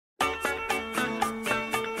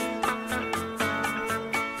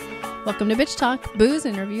Welcome to Bitch Talk, booze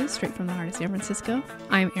interviews straight from the heart of San Francisco.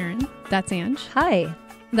 I'm Erin. That's Ange. Hi.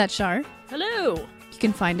 That's Shar. Hello. You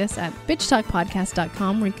can find us at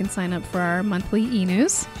bitchtalkpodcast.com where you can sign up for our monthly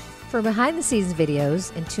e-news. For behind-the-scenes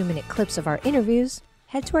videos and 2-minute clips of our interviews,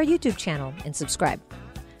 head to our YouTube channel and subscribe.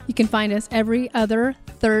 You can find us every other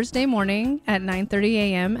Thursday morning at 9:30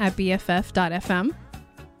 a.m. at bff.fm.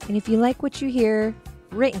 And if you like what you hear,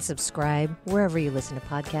 rate and subscribe wherever you listen to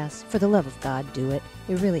podcasts. For the love of God, do it.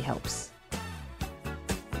 It really helps.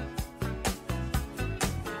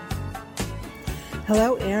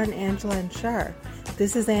 Hello, Erin, Angela, and Shar.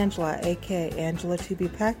 This is Angela, aka Angela to be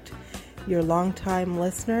Pecked, your longtime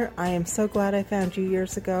listener. I am so glad I found you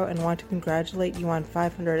years ago and want to congratulate you on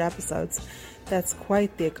 500 episodes. That's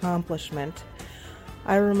quite the accomplishment.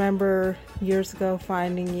 I remember years ago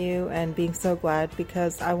finding you and being so glad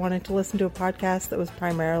because I wanted to listen to a podcast that was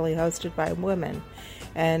primarily hosted by women,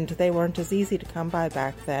 and they weren't as easy to come by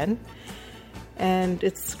back then. And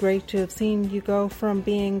it's great to have seen you go from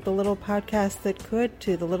being the little podcast that could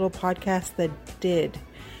to the little podcast that did.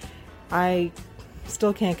 I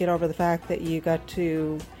still can't get over the fact that you got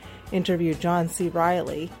to interview John C.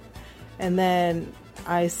 Reilly, and then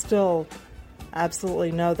I still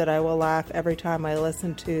absolutely know that I will laugh every time I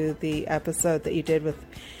listen to the episode that you did with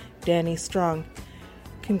Danny Strong.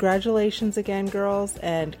 Congratulations again, girls,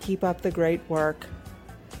 and keep up the great work.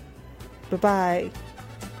 Bye-bye.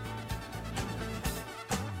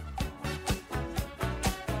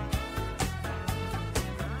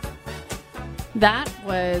 That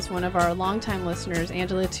was one of our longtime listeners,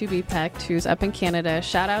 Angela to be Pecked, who's up in Canada.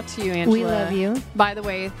 Shout out to you, Angela. We love you. By the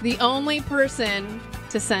way, the only person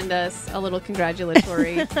to send us a little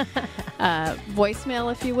congratulatory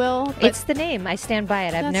voicemail, if you will. But It's the name. I stand by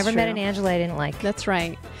it. I've That's never met true. an Angela I didn't like. That's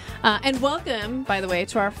right. And welcome, by the way,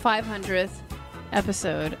 to our 500th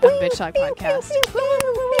episode of Bitch Talk Podcast.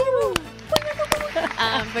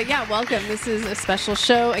 But yeah, welcome. This is a special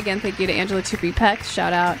show. Again, thank you to Angela to be Pecked.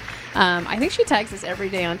 Shout out. I think she tags us every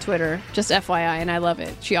day on Twitter, just FYI, and I love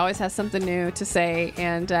it. She always has something new to say,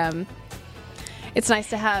 and it's nice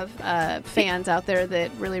to have fans out there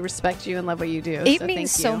that really respect you and love what you do. It so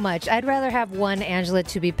means thank so you. much. I'd rather have one Angela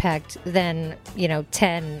to be pecked than,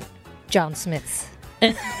 10 John Smiths.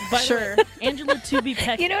 And by the Sure. way, Angela to be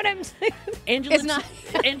Pecked. You know what I'm saying? Angela,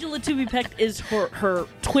 It's Angela to be Pecked is her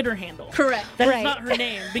Twitter handle. Correct. That is Right. not her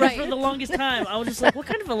name. Because Right. for the longest time, I was just like, what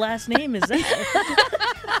kind of a last name is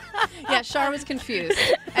that? Yeah, Shar was confused.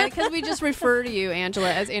 And because we just refer to you,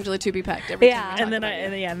 Angela, as Angela to be Pecked every Yeah. time we And talk then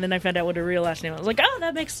about you. and then I found out what her real last name was. I was like, oh,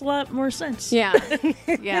 that makes a lot more sense. Yeah,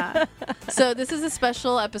 yeah. So this is a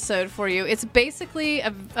special episode for you. It's basically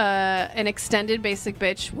an extended Basic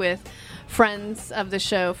Bitch with friends of the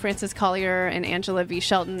show, Frances Collier and Angela V.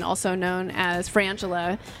 Shelton, also known as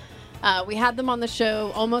Frangela. We had them on the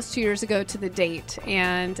show almost 2 years ago to the date,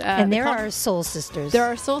 and And our soul sisters. There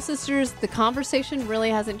are soul sisters. The conversation really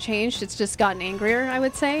hasn't changed. It's just gotten angrier, I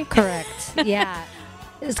would say. Correct. Yeah.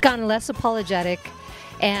 It's gotten less apologetic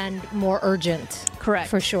and more urgent. Correct.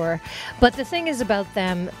 For sure. But the thing is about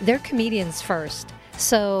them, they're comedians first.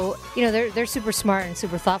 So, they're super smart and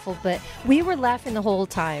super thoughtful, but we were laughing the whole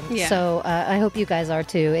time. Yeah. So I hope you guys are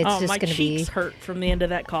too. It's Oh, just my going to be cheeks hurt from the end of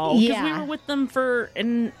that call. Because we Yeah. were with them for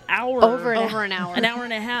an hour. Over an hour. An hour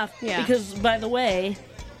and a half. Yeah. Because, by the way,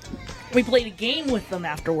 we played a game with them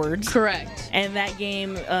afterwards. Correct. And that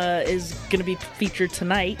game is going to be featured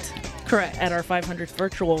tonight Correct. at our 500th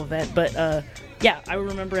virtual event. But, yeah, I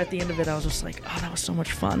remember at the end of it, I was just like, oh, that was so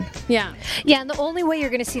much fun. Yeah. Yeah, and the only way you're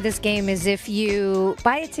going to see this game is if you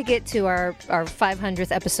buy a ticket to our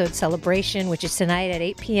 500th episode celebration, which is tonight at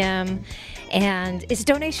 8 p.m., and it's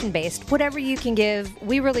donation-based. Whatever you can give,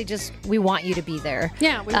 we want you to be there.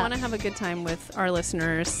 Yeah, we want to have a good time with our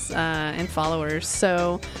listeners and followers.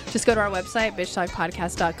 So just go to our website,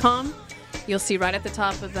 bitchtalkpodcast.com. You'll see right at the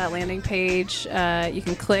top of that landing page, you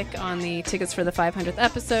can click on the tickets for the 500th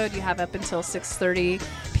episode. You have up until 6:30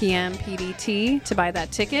 p.m. PDT to buy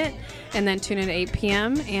that ticket, and then tune in at 8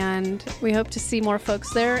 p.m. And we hope to see more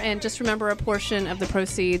folks there. And just remember, a portion of the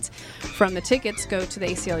proceeds from the tickets go to the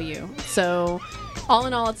ACLU. So all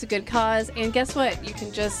in all, it's a good cause. And guess what? You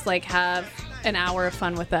can just have an hour of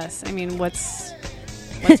fun with us. I mean, what's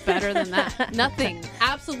better than that? Nothing.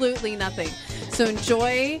 Absolutely nothing. So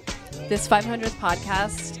enjoy this 500th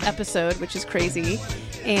podcast episode, which is crazy.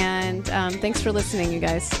 And thanks for listening, you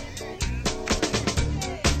guys.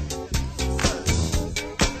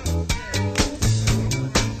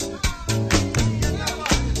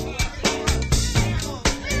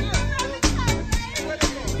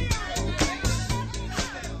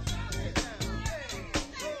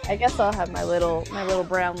 I guess I'll have my little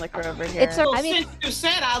brown liquor over here. It's Well, I mean, since you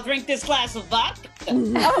said I'll drink this glass of vodka,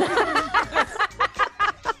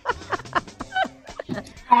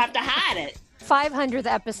 I have to hide it. 500th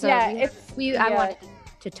episode. Yeah, I wanted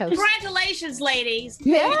to toast. Congratulations, ladies. Thank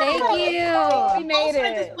you. We made Also, I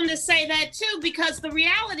it. just want to say that too, because the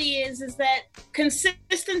reality is that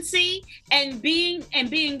consistency and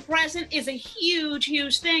being present is a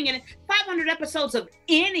huge thing, and 500 episodes of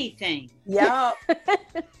anything Yeah.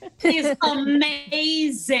 is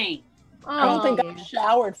amazing. I don't think I've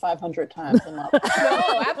showered 500 times in my life.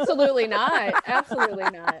 No, absolutely not. Absolutely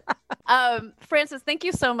not. Frances, thank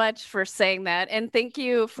you so much for saying that. And thank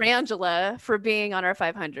you, Frangela, for being on our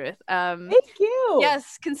 500th. Thank you.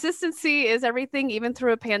 Yes, consistency is everything, even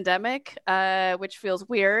through a pandemic, which feels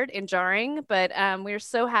weird and jarring. But we're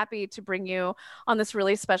so happy to bring you on this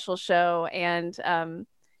really special show. And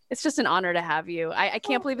it's just an honor to have you. I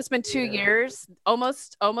can't believe it's been 2 years,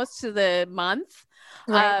 almost to the month.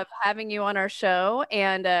 Of having you on our show.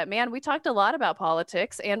 And man, we talked a lot about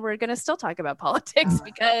politics, and we're going to still talk about politics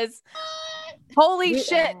because holy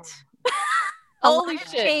shit. Holy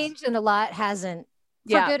shit. Changed and a lot hasn't.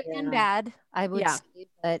 For good and bad, I would say.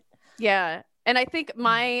 But yeah. And I think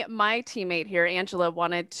my teammate here, Angela,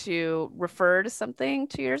 wanted to refer to something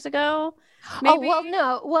 2 years ago. Maybe? Oh, well,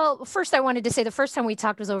 no. Well, first I wanted to say the first time we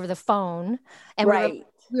talked was over the phone. And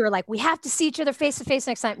we were like, we have to see each other face to face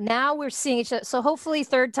next time. Now we're seeing each other. So hopefully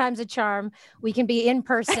third time's a charm. We can be in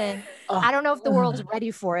person. I don't know if the world's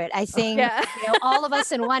ready for it. I think all of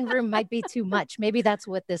us in one room might be too much. Maybe that's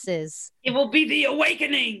what this is. It will be the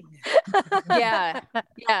awakening. Yeah.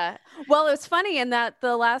 Well, it was funny in that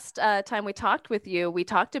the last time we talked with you, we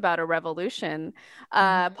talked about a revolution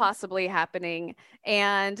possibly happening.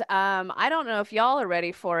 And I don't know if y'all are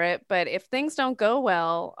ready for it, but if things don't go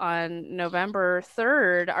well on November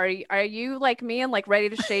 3rd, are you like me and like ready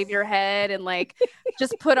to shave your head and like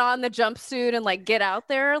just put on the jumpsuit and like get out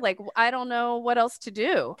there? Like, I don't know what else to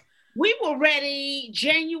do. We were ready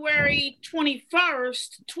January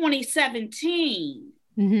 21st, 2017.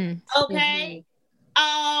 Mm-hmm. Okay.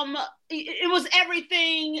 It was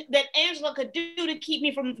everything that Angela could do to keep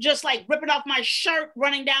me from just like ripping off my shirt,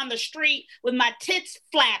 running down the street with my tits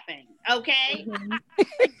flapping. Okay.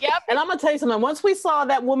 Yep. And I'm gonna tell you something. Once we saw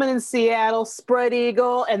that woman in Seattle, spread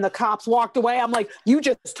eagle, and the cops walked away, I'm like, you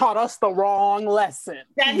just taught us the wrong lesson.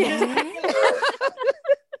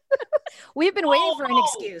 We've been waiting for an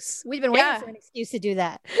excuse. We've been waiting for an excuse to do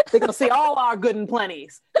that. They're gonna see all our good and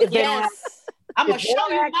plenties. If they don't have- I'm gonna if show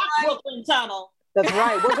they you act my right- Brooklyn tunnel. That's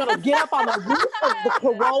right. We're gonna get up on the roof of the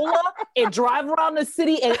Corolla and drive around the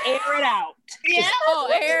city and air it out. Yeah.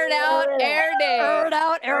 Oh, air it out, air day. Air it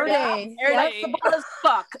out, air day. Flexible as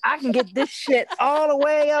fuck. I can get this shit all the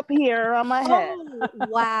way up here on my head. Oh,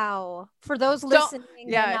 wow. For those listening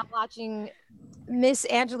and not watching, Miss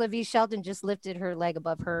Angela V. Shelton just lifted her leg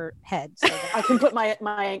above her head. So I can put my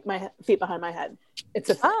feet behind my head. It's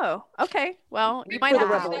a Oh, okay. Well, you might have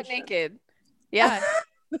to do that naked. Yeah.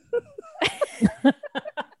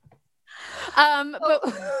 But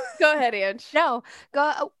go ahead, Ange. No,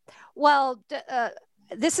 go. Well,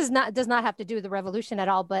 this does not have to do with the revolution at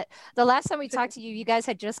all. But the last time we talked to you, you guys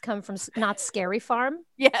had just come from Not Scary Farm.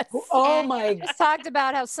 Yes. Oh And my you just talked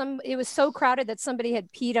about how it was so crowded that somebody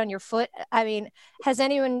had peed on your foot. I mean, has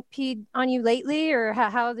anyone peed on you lately, or how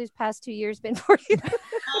have these past 2 years been for you?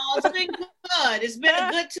 Oh, it's been good. It's been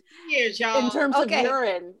a good 2 years, y'all. In terms of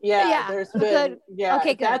urine, there's been good.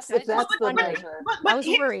 Okay, good. That's if that's the But- measure. But I was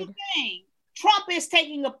here's the worried. thing. Trump is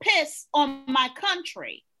taking a piss on my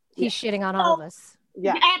country. He's shitting on all of us.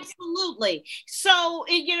 Yeah. Absolutely. So,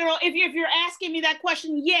 if you're asking me that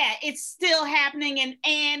question, yeah, it's still happening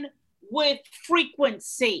and with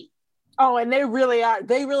frequency. Oh, and they really are.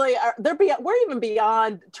 We're even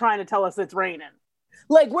beyond trying to tell us it's raining.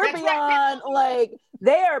 Like we're That's beyond like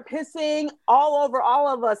they are pissing all over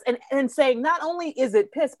all of us and saying not only is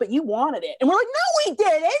it piss, but you wanted it. And we're like, no, we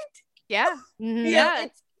didn't. Yeah. Mhm. Yeah.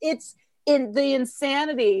 It's in the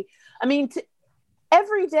insanity. I mean,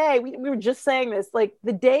 every day we were just saying this, like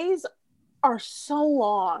the days are so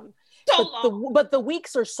long. But the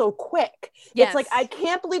weeks are so quick. Yes. It's like, I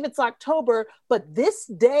can't believe it's October, but this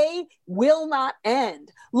day will not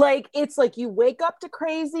end. Like, it's like you wake up to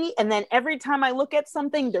crazy, and then every time I look at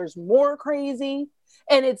something, there's more crazy.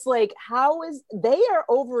 And it's like, they are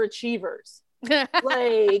overachievers.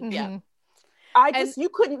 Like, Mhm.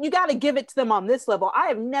 you got to give it to them on this level. I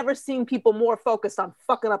have never seen people more focused on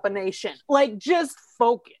fucking up a nation. Like, just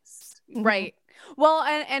focused. Right. Well,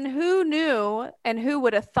 and who knew and who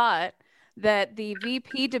would have thought that the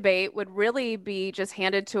VP debate would really be just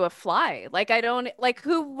handed to a fly. Like, I don't, like,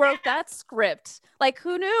 who wrote that script? Like,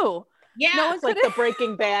 who knew? Yeah, No one It's like could the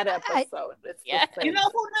Breaking Bad episode. It's Yeah. the same. you know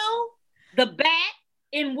who knew? The bat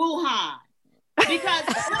in Wuhan. Because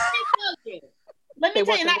let me They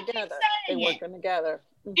tell you, and I working keep together. saying They it. working together.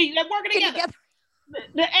 They're working together.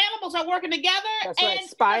 The animals are working together. That's right. and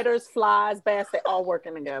Spiders, flies, bats, they all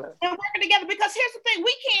working together. They're working together because here's the thing: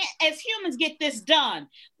 we can't, as humans, get this done.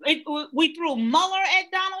 We threw Mueller at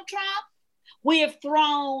Donald Trump. We have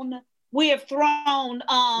thrown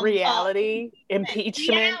Reality,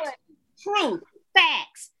 impeachment, reality, truth,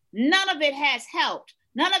 facts. None of it has helped.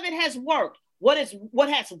 None of it has worked. What has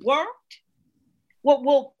worked? What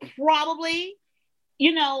will probably,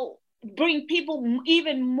 bring people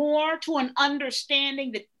even more to an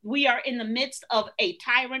understanding that we are in the midst of a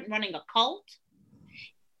tyrant running a cult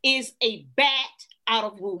is a bat out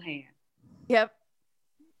of Wuhan. Yep.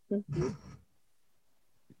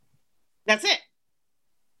 That's it.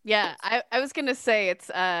 Yeah, I was gonna say it's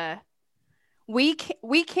we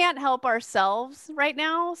can't help ourselves right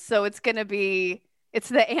now, so it's the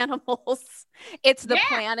animals, it's the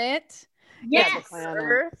planet, Yes. it's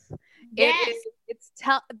Earth. Yes.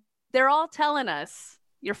 They're all telling us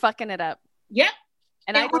you're fucking it up, Yep.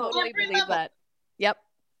 and I And on totally every believe level. that. Yep.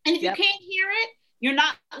 And if Yep. you can't hear it, you're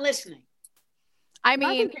not listening. I I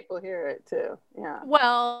mean, think people hear it too. Yeah.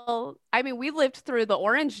 well, I mean, we lived through the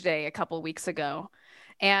Orange Day a couple weeks ago,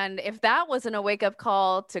 and if that wasn't a wake-up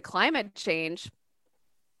call to climate change,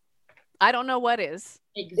 I don't know what is.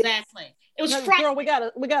 Exactly. It was No, frightening.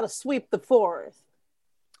 girl, we gotta sweep the forest.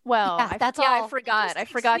 Well, Yeah, that's all. I forgot. Just I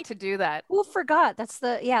keep forgot sweep- to do that. Who forgot? That's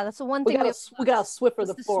the one We thing gotta Swiffer It's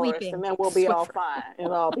the the forest, sweeping. and then we'll be all Swiffer. fine.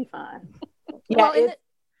 It'll all be fine. Yeah, Well, and it's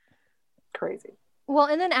crazy. Well,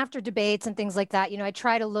 and then after debates and things like that, I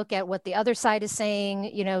try to look at what the other side is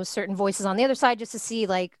saying, certain voices on the other side just to see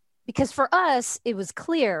because for us, it was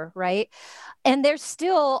clear, right? And they're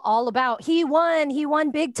still all about, he won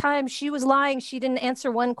big time. She was lying. She didn't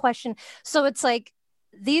answer one question. So it's like,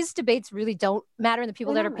 these debates really don't matter. And the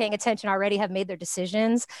people They that are don't paying matter. attention already have made their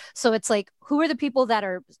decisions. So it's like, who are the people that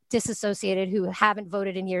are disassociated, who haven't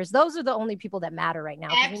voted in years? Those are the only people that matter right now.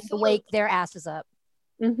 'Cause we need to Absolutely. wake their asses up.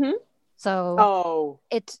 Mm-hmm. So Oh,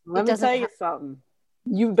 it let me doesn't tell you something.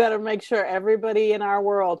 You better make sure everybody in our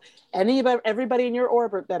world, everybody in your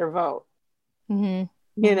orbit better vote. Mhm.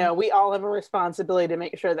 We all have a responsibility to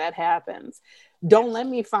make sure that happens. Don't let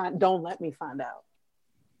me find out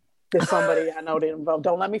that somebody I know didn't vote.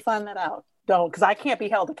 Don't let me find that out. Don't, because I can't be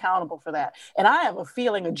held accountable for that. And I have a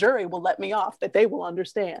feeling a jury will let me off, that they will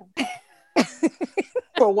understand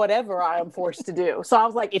for whatever I am forced to do. So I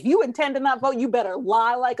was like, if you intend to not vote, you better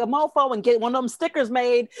lie like a mofo and get one of them stickers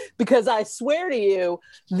made, because I swear to you,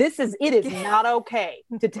 it is not okay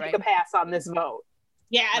to take Right. a pass on this vote.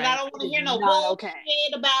 Yeah, and Right. I don't want to hear no Not bullshit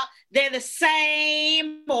okay. about they're the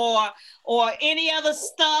same or any other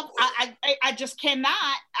stuff. I just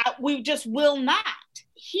cannot. We just will not.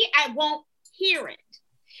 I won't hear it.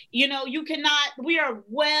 You cannot. We are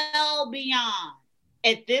well beyond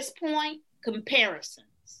at this point comparisons.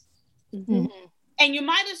 Mhm. And you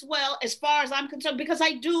might as well, as far as I'm concerned, because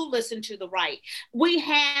I do listen to the right. We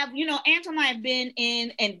have, Angela and I have been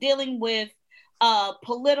in and dealing with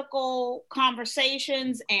political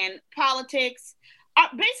conversations and politics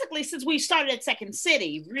basically since we started at Second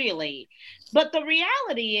City, really. But the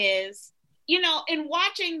reality is, in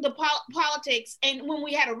watching the politics, and when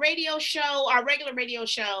we had a radio show, our regular radio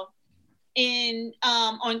show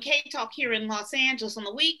on K Talk here in Los Angeles on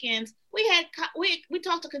the weekends, we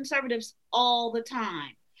talk to conservatives all the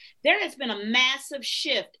time. There has been a massive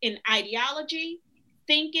shift in ideology,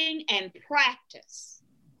 thinking, and practice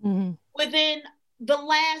within the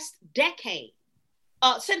last decade.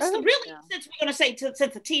 Since we're going to say since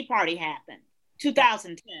the Tea Party happened,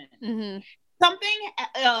 2010. Mm-hmm.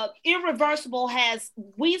 Something irreversible has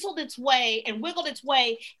weaseled its way and wiggled its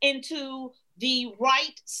way into the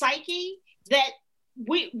right psyche that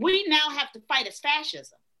we now have to fight as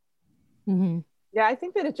fascism. Mm-hmm. Yeah, I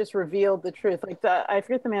think that it just revealed the truth. Like I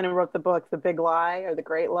forget the man who wrote the book, The Big Lie or The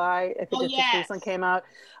Great Lie. I think just recently came out.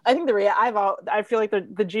 I think I feel like the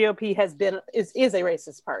GOP is a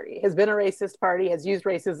racist party. Has been a racist party. Has used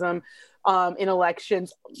racism in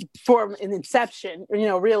elections from an inception.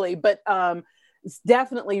 Really, but it's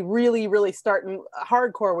definitely really, really starting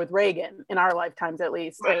hardcore with Reagan in our lifetimes, at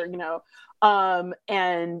least, Right. or,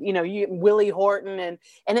 and, Willie Horton and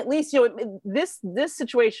at least, this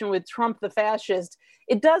situation with Trump, the fascist,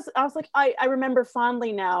 it does. I was like, I remember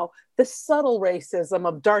fondly now the subtle racism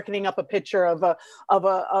of darkening up a picture of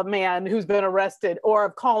a man who's been arrested, or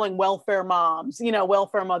of calling welfare moms,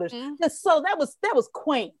 welfare mothers. Mm-hmm. So that was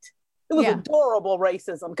quaint. It was Yeah. adorable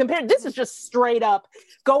racism compared. This is just straight up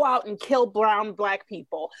go out and kill black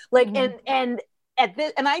people. Like, Mhm. and at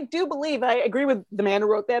this, and I do believe, I agree with the man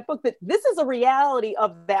who wrote that book, that this is a reality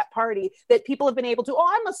of that party, that people have been able to,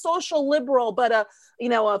 I'm a social liberal, but a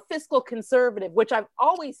fiscal conservative, which I've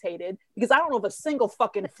always hated, because I don't know of a single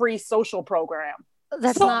fucking free social program.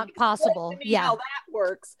 That's So not possible. explain to me Yeah. how that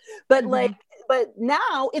works. But Mhm. but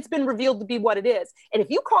now it's been revealed to be what it is. And if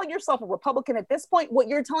you call yourself a Republican at this point, what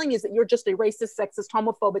you're telling is that you're just a racist, sexist,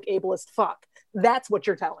 homophobic, ableist fuck. That's what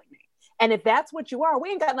you're telling me. And if that's what you are,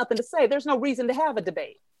 we ain't got nothing to say. There's no reason to have a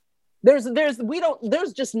debate. There's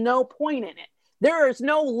just no point in it. There is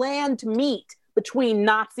no land to meet between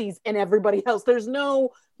Nazis and everybody else. There's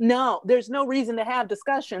no reason to have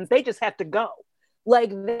discussions. They just have to go.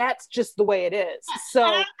 Like, that's just the way it is. So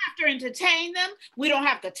I don't have to entertain them. We don't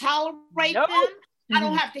have to tolerate No. them. I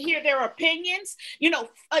don't have to hear their opinions.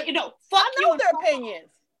 Fuck I you. know their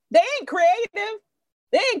opinions. They ain't creative.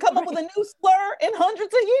 They ain't come up with a new slur in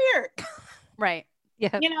hundreds of years. Right. Yeah.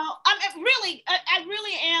 I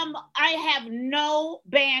really am. I have no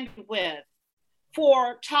bandwidth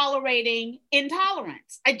for tolerating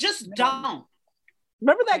intolerance. I just don't.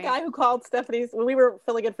 Remember that Right. guy who called Stephanie's, when we were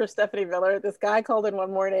filling in for Stephanie Miller, this guy called in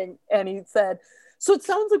one morning and he said, so it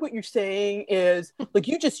sounds like what you're saying is like,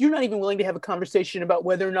 you're not even willing to have a conversation about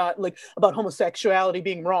whether or not, like, about homosexuality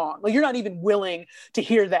being wrong. Like, you're not even willing to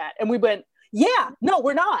hear that. And we went, yeah, no,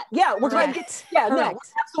 we're not. Yeah, we're going to Correct. no, we're Correct.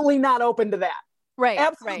 absolutely not open to that. Right.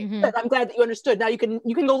 Absolutely. Right. Mhm. I'm glad that you understood. Now you can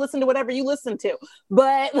go listen to whatever you listen to.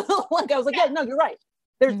 But like, I was like, yeah, no, you're right.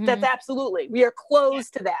 That's absolutely, we are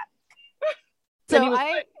closed to that. So And he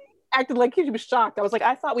was acted like he was shocked. I was like,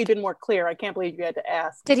 I thought we'd been more clear. I can't believe you had to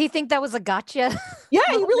ask. Did he think that was a gotcha? Yeah,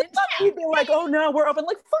 he really thought he'd be like, oh no, we're open.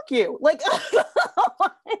 Like, fuck you. Like,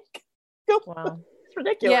 Wow. it's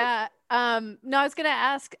ridiculous. Yeah. No, I was going to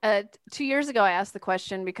ask, 2 years ago, I asked the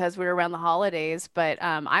question because we were around the holidays, but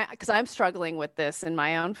because I'm struggling with this in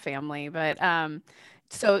my own family, but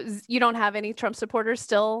so you don't have any Trump supporters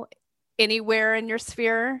still anywhere in your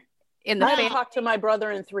sphere in the I haven't family? talked to my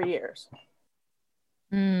brother in 3 years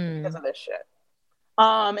Mm. because of this shit.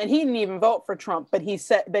 And he didn't even vote for Trump, but he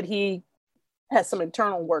said that he has some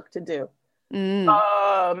internal work to do.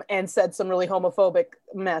 And said some really homophobic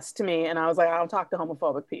mess to me. And I was like, I don't talk to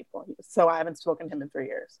homophobic people. So I haven't spoken to him in 3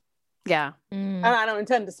 years. Yeah. And I don't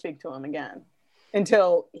intend to speak to him again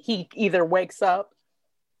until he either wakes up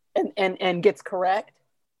and gets correct,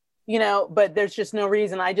 but there's just no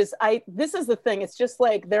reason. This is the thing. It's just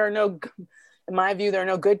like, in my view, there are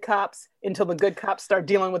no good cops until the good cops start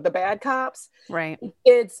dealing with the bad cops. Right.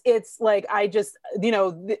 It's like, I just,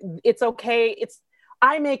 it's okay.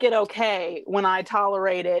 I make it okay when I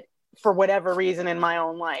tolerate it for whatever reason in my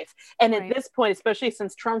own life. And Right. at this point, especially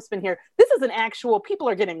since Trump's been here, this is an actual, people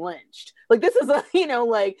are getting lynched. Like, this is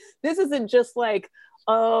this isn't just like,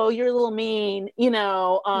 oh, you're a little mean,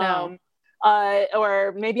 No.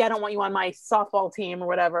 or maybe I don't want you on my softball team or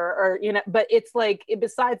whatever, or, but it's like,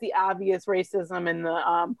 besides the obvious racism and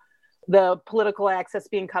the political access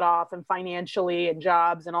being cut off and financially and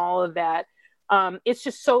jobs and all of that, it's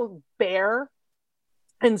just so bare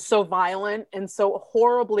and so violent and so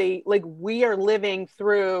horribly, like, we are living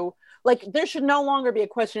through, like, there should no longer be a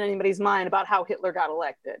question in anybody's mind about how Hitler got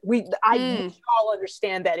elected. We all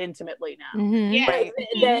understand that intimately now. Mhm. Yeah. Right?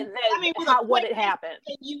 What had happened.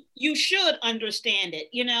 You should understand it,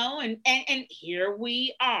 and here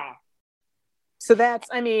we are. So that's,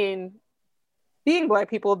 being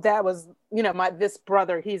Black people, that was, this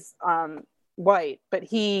brother, he's white, but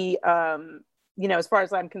he, as far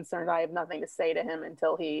as I'm concerned, I have nothing to say to him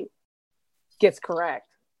until he gets correct.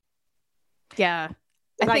 Yeah.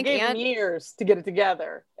 And I think gave him years to get it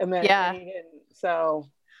together, and then Yeah. and he didn't. So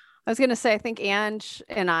I was going to say, I think Ange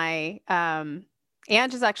and I,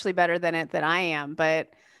 Ange is actually better than I am, but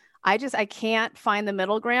I can't find the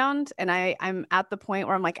middle ground. And I'm at the point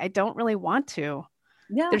where I'm like, I don't really want to.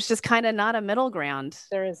 yeah, There's just kind of not a middle ground.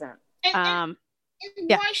 there isn't. And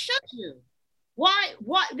Yeah. why should you? Why?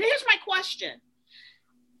 Here's my question.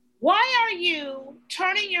 Why are you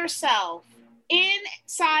turning yourself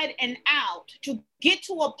inside and out to get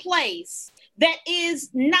to a place that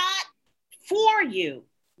is not for you?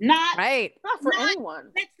 Not Right. Not for Not-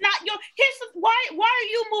 anyone. That's not your. Why are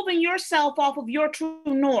you moving yourself off of your true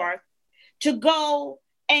north to go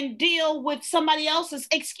and deal with somebody else's,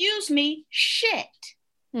 excuse me, shit?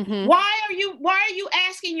 Mhm. Why are you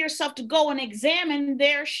asking yourself to go and examine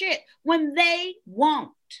their shit when they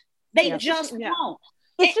won't? They Yeah. just Yeah. won't.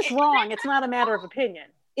 It's just wrong. It's not a matter of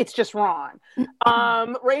opinion. It's just wrong.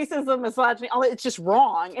 Racism, misogyny, all it's just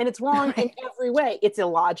wrong, and it's wrong in every way. It's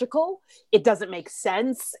illogical. It doesn't make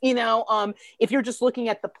sense. If you're just looking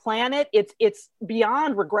at the planet, it's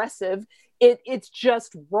beyond regressive. It's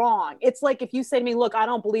just wrong. It's like if you say to me, "Look, I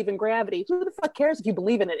don't believe in gravity." Who the fuck cares if you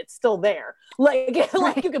believe in it? It's still there. Like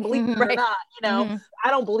you can believe in it or not. I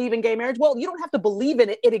don't believe in gay marriage. Well, you don't have to believe in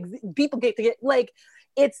it. People get to get like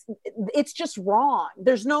it's just wrong.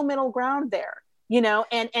 There's no middle ground there.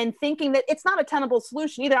 And thinking that it's not a tenable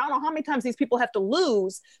solution either. I don't know how many times these people have to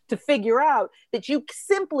lose to figure out that you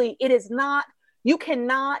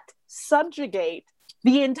cannot subjugate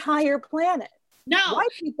the entire planet. No.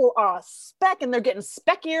 White people are a speck and they're getting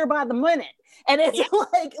speckier by the minute. And it's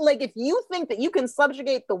like if you think that you can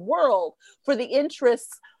subjugate the world for the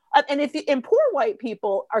interests and poor white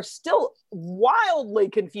people are still wildly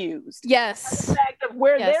confused. Yes. The fact of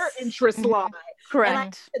where their interests lie. Correct. And I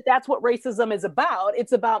think that's what racism is about.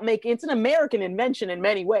 It's about it's an American invention in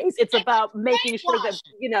many ways. It's about making sure that,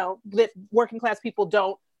 that working class people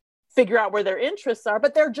don't figure out where their interests are,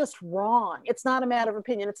 but they're just wrong. It's not a matter of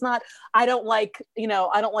opinion. It's not, I don't like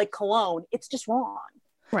cologne. It's just wrong.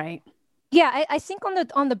 Right. Yeah, I think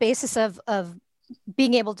on the basis of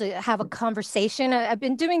being able to have a conversation. I've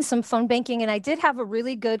been doing some phone banking, and I did have a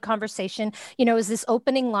really good conversation. Is this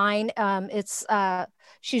opening line?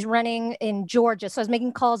 She's running in Georgia, so I was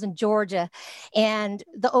making calls in Georgia, and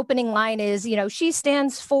the opening line is, she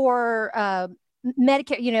stands for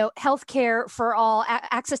Medicare, healthcare for all,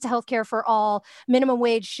 access to healthcare for all. Minimum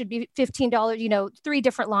wage should be $15. 3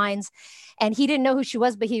 different lines, and he didn't know who she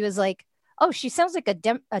was, but he was like, "Oh, she sounds like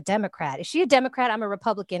a Democrat. Is she a Democrat? I'm a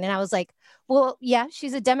Republican." And I was like, "Well, yeah,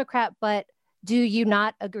 she's a Democrat, but do you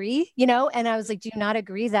not agree?" And I was like, "Do you not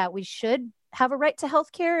agree that we should have a right to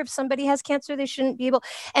health care? If somebody has cancer, they shouldn't be able."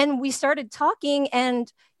 And we started talking.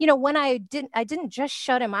 And, when I didn't just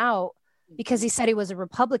shut him out because he said he was a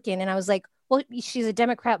Republican. And I was like, "Well, she's a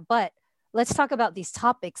Democrat, but let's talk about these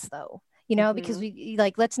topics though." Because we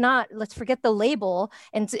let's forget the label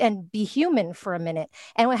and be human for a minute.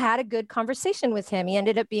 And we had a good conversation with him. He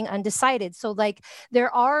ended up being undecided. So there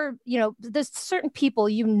are, there's certain people,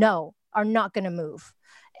 are not going to move,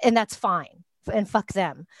 and that's fine. And fuck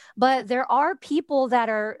them. But there are people that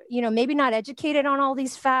are, maybe not educated on all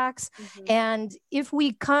these facts. And if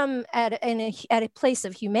we come at a place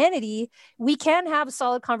of humanity, we can have a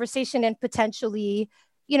solid conversation and potentially,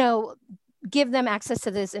 give them access to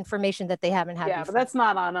this information that they haven't had before. But that's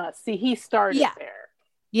not on us. See, he started there.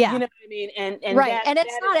 Yeah. You know what I mean? And right. And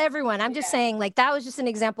it's not everyone. I'm just saying, that was just an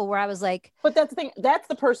example where I was like. But that's the thing. That's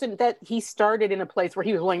the person that he started in a place where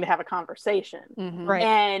he was willing to have a conversation. Right.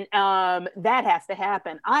 And that has to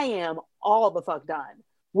happen. I am all the fuck done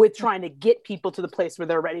with trying to get people to the place where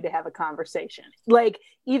they're ready to have a conversation. Like,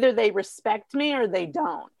 either they respect me or they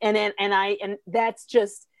don't. And that's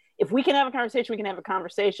just, if we can have a conversation, we can have a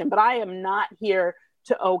conversation. But I am not here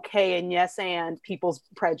to okay and yes and people's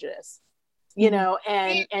prejudice,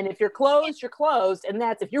 and if you're closed, you're closed. And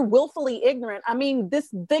that's, if you're willfully ignorant, I mean,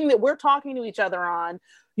 this thing that we're talking to each other on,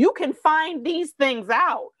 you can find these things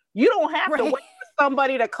out. You don't have to wait for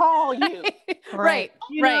somebody to call you. Right.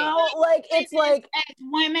 It's like, as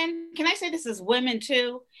women, can I say this as women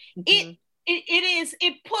too? It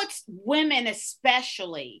puts women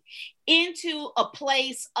especially into a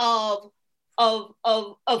place of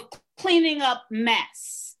cleaning up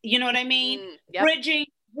mess. You know what I mean? Yep.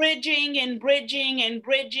 Bridging and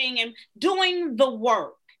doing the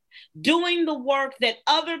work that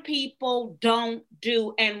other people don't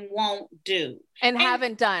do and won't do and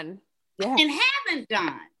haven't done. Yeah.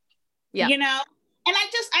 And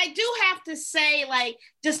I do have to say,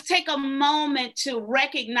 just take a moment to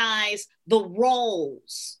recognize the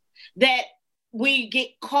roles that we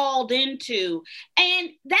get called into.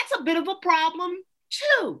 And that's a bit of a problem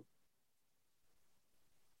too.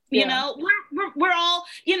 Yeah. We're all,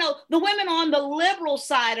 the women on the liberal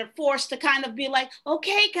side are forced to kind of be like,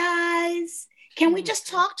 okay, guys, can we just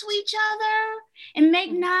talk to each other and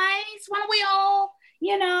make nice? Why don't we all,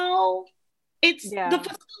 it's the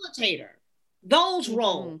facilitator, those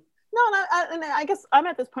roles. No, and I guess I'm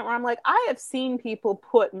at this point where I'm like, I have seen people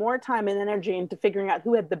put more time and energy into figuring out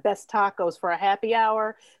who had the best tacos for a happy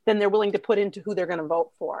hour than they're willing to put into who they're going to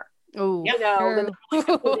vote for. Oh, Yep. You know, than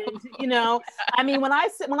I put into, you know. I mean, when I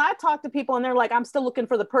talk to people and they're like, I'm still looking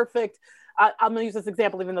for the perfect. I'm gonna use this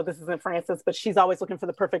example, even though this isn't Frances, but she's always looking for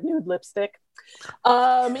the perfect nude lipstick. You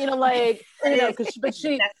know, like, you know, but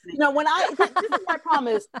she, you know, this is my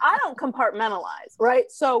problem is I don't compartmentalize, right?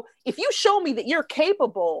 So if you show me that you're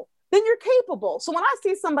capable, then you're capable. So when I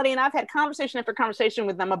see somebody and I've had conversation after conversation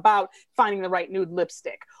with them about finding the right nude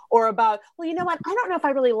lipstick, or about, well, you know what? I don't know if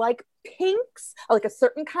I really like pinks. I like a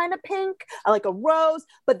certain kind of pink. I like a rose.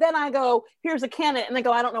 But then I go, here's a candidate. And they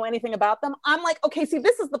go, I don't know anything about them. I'm like, okay, see,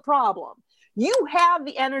 this is the problem. You have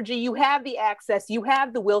the energy, you have the access, you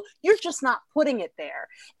have the will. You're just not putting it there.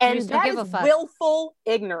 And that is willful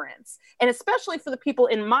ignorance. And especially for the people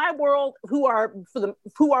in my world who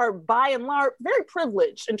are by and large very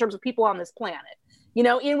privileged in terms of people on this planet. You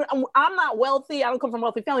know, I'm not wealthy. I don't come from a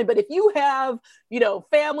wealthy family, but if you have, you know,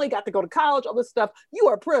 family, got to go to college, all this stuff, you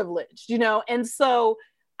are privileged, you know? And so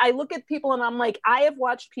I look at people and I'm like, I have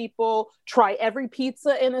watched people try every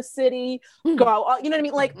pizza in a city, go out, you know what I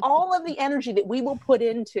mean? Like all of the energy that we will put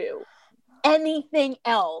into anything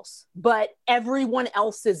else but everyone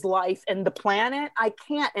else's life and the planet, I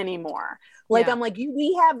can't anymore. Like, I'm like,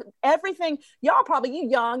 we have everything. Y'all probably, you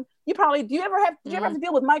young, you probably, did you ever have to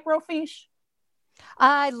deal with microfiche?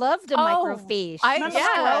 I loved a microfiche.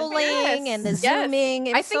 Scrolling and the zooming.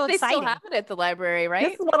 It was so exciting. They still have it at the library, right?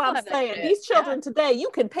 This is what I'm saying. These children today,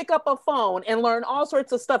 you can pick up a phone and learn all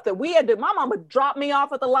sorts of stuff that we had to. My mom would drop me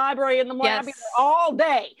off at the library in the morning. I'd be there all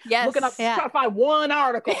day looking up, trying to find one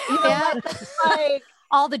article. You know, like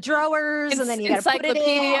all the drawers, and then you got to put it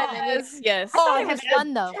in. Yes. I thought it was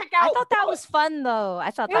fun, though. I thought that was fun, though.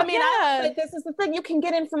 I thought that. I mean, but this is the thing. You can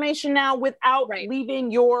get information now without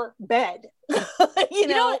leaving your bed. you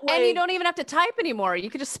know, and you don't even have to type anymore. You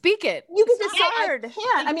can just speak it. You can just hard.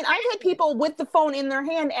 I mean, I've had people with the phone in their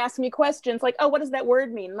hand ask me questions like, "Oh, what does that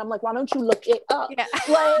word mean?" And I'm like, "Why don't you look it up?" Yeah.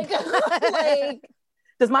 Like,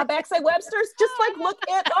 does my back say Webster's? Just like look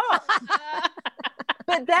it up.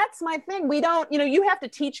 But that's my thing. We don't, you know, you have to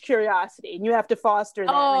teach curiosity and you have to foster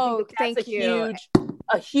that. Oh, and I think that's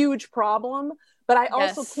a huge problem. But I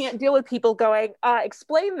also can't deal with people going,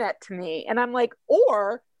 explain that to me. And I'm like,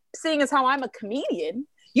 or seeing as how I'm a comedian,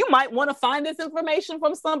 you might want to find this information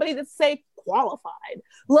from somebody that's, say, qualified.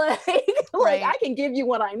 Like I can give you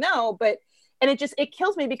what I know, and it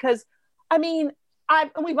kills me because, I mean,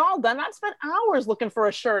 we've all done it. I've spent hours looking for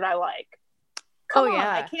a shirt I like. Come on,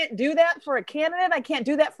 I can't do that for a candidate. I can't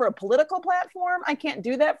do that for a political platform. I can't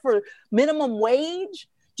do that for minimum wage.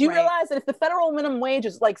 Do you realize that if the federal minimum wage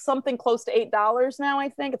is like something close to $8 now, I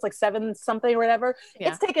think it's like 7 something or whatever.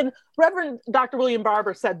 It's taken, Reverend Dr. William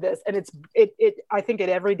Barber said this, and I think it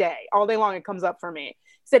every day, all day long, it comes up for me.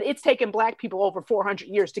 He said it's taken Black people over 400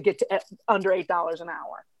 years to get to under $8 an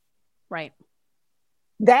hour. Right.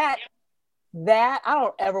 That I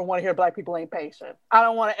don't ever want to hear Black people ain't patient. I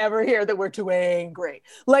don't want to ever hear that we're too angry.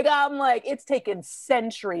 Like, I'm like, it's taken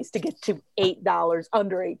centuries to get to $8,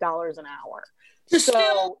 under $8 an hour. To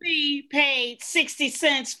still be paid 60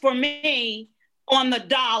 cents for me on the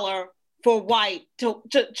dollar for white to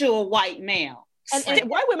a white male. And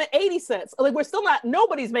white women 80 cents. Like, we're still not,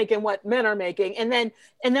 nobody's making what men are making. And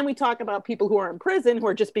then we talk about people who are in prison who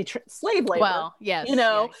are just slave labor. Well, yes. You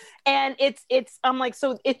know, and it's I'm like,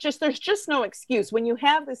 so it's just, there's just no excuse when you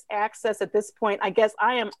have this access at this point. I guess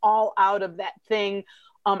I am all out of that thing.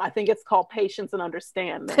 I think it's called patience and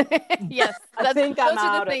understanding. Yes. I think I'm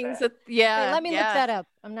out of it. Wait, let me look that up.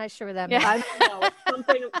 I'm not sure what that means. I don't know.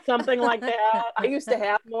 Something like that. I used to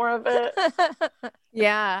have more of it.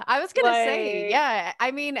 Yeah. I was going to say,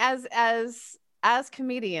 I mean, as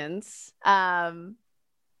comedians,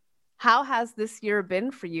 how has this year been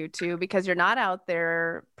for you two? Because you're not out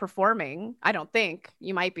there performing. I don't think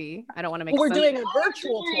you might be. I don't want to make. We're doing a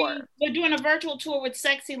virtual tour. We're doing a virtual tour with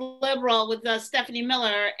Sexy Liberal with Stephanie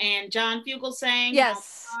Miller and John Fugelsang.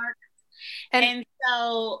 Yes. And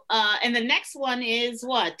so, and the next one is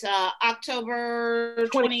what? October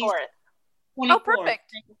 24th. Oh,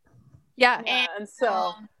 perfect. Yeah. And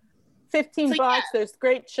so $15. Yeah. There's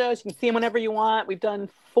great shows. You can see them whenever you want. We've done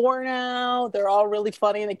 4 now. They're all really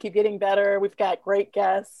funny and they keep getting better. We've got great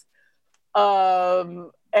guests.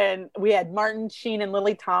 And we had Martin Sheen and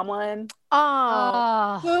Lily Tomlin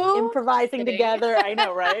improvising together. I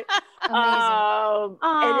know, right? Amazing.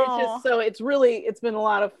 And it's just so it's been a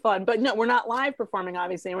lot of fun. But no, we're not live performing,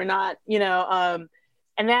 obviously. We're not,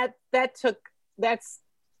 and that's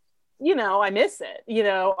you know, I miss it, you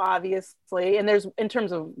know, obviously. And there's, in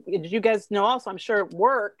terms of, you guys know also, I'm sure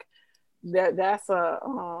work, that's I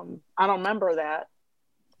don't remember that.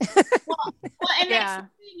 Well, and Yeah.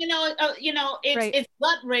 it's Right. it's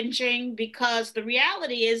gut wrenching because the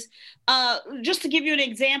reality is, just to give you an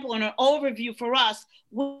example and an overview for us,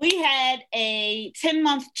 we had a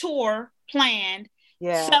 10-month tour planned,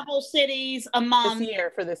 Yeah. several cities a month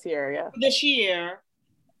For this year, yeah. this year,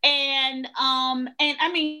 and I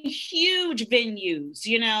mean huge venues,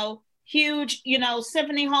 huge,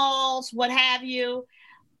 symphony halls, what have you.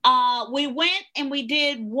 We went and we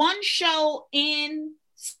did one show in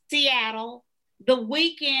Seattle the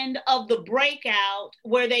weekend of the breakout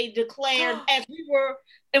where they declared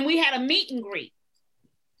and we had a meet and greet.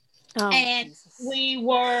 Oh, And Jesus. we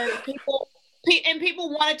were people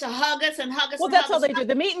wanted to hug us and hug us. Well, and that's hug how us. they do.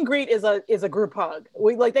 The meet and greet is a group hug.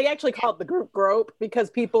 They actually call it the group grope because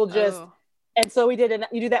people just, Oh. and so we did it.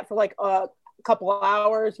 You do that for like a couple of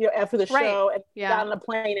hours, after the Right. show, and Yeah. got on a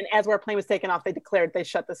plane. And as our plane was taking off, they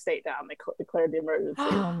shut the state down. They declared the emergency.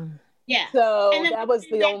 Yeah. So And then that was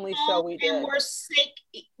we the went only home show we did. And we're sick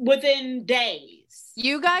within days.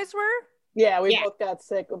 You guys were? Yeah, we Yeah. both got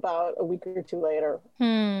sick about a week or two later.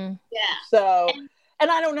 Hmm. Yeah. So, And-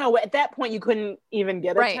 and I don't know. At that point, you couldn't even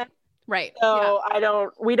get a Right. test. Right. So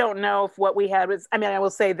we don't know if what we had was, I mean, I will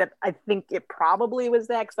say that I think it probably was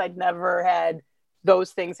that because I'd never had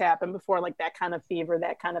those things happen before, like that kind of fever,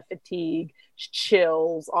 that kind of fatigue,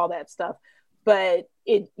 chills, all that stuff. But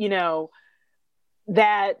it,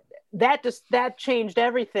 that changed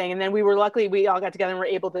everything. And then we all got together and were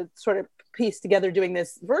able to sort of piece together doing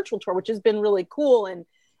this virtual tour, which has been really cool. And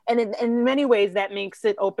in many ways that makes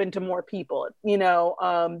it open to more people,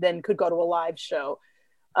 than could go to a live show.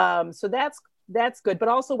 So that's good. But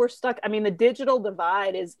also we're stuck. I mean, the digital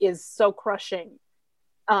divide is so crushing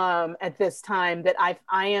at this time that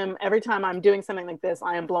I am, every time I'm doing something like this,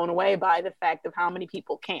 I am blown away by the fact of how many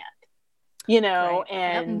people can't, Right.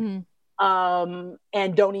 and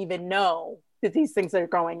and don't even know that these things are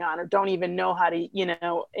going on, or don't even know how to,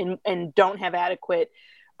 and don't have adequate,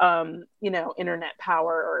 internet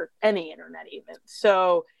power or any internet even.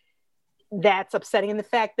 So that's upsetting. And the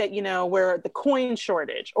fact that, where the coin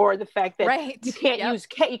shortage, or the fact that Right. you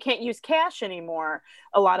can't use cash anymore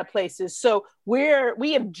a lot of places. So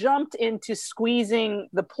we have jumped into squeezing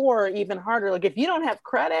the poor even harder. Like if you don't have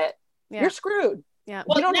credit, Yeah. you're screwed. Yeah.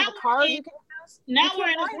 If you don't now have a card, we're in- you can use. Now you we're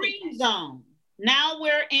can't in a buy green anything. zone. Now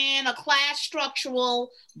we're in a class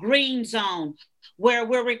structural green zone where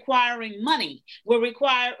we're requiring money. We're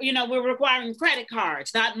requiring credit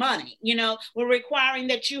cards, not money. We're requiring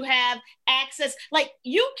that you have access. Like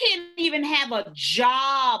you can't even have a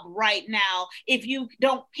job right now if you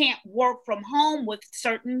can't work from home with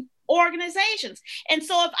certain organizations. And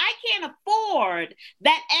so if I can't afford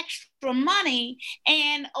that extra money,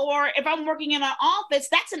 or if I'm working in an office,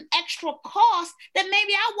 that's an extra cost that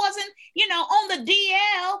maybe I wasn't, on the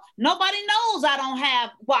DL. Nobody knows I don't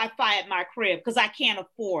have Wi-Fi at my crib because I can't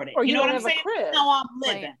afford it. Or you know don't what I'm have a saying? crib. No, I'm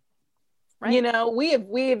living. Right.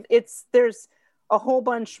 There's a whole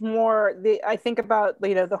bunch more. I think about,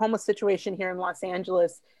 the homeless situation here in Los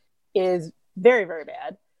Angeles is very, very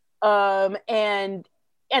bad. And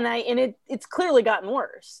it's clearly gotten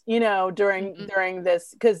worse, during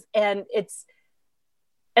this,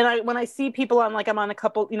 when I see people on, like I'm on a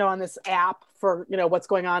couple, on this app for, what's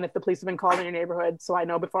going on, if the police have been called in your neighborhood. So I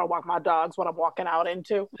know before I walk my dogs what I'm walking out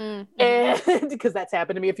into. Mm-hmm. And because that's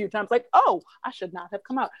happened to me a few times, like, oh, I should not have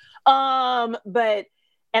come out.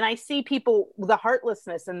 And I see people, the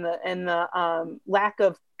heartlessness and the lack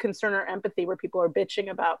of concern or empathy, where people are bitching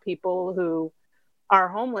about people who are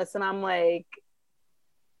homeless. And I'm like,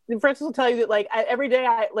 Francis will tell you that, like, every day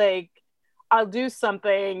I'll do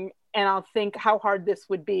something and I'll think how hard this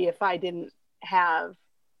would be if I didn't have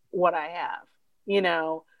what I have,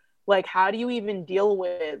 like, how do you even deal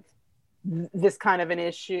with this kind of an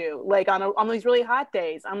issue? Like on these really hot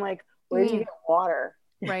days, I'm like, where do you get water?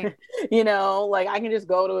 Right. Like I can just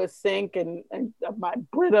go to a sink and my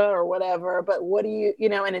Brita or whatever, but what do you,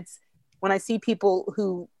 and it's when I see people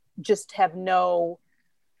who just have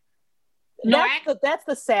that's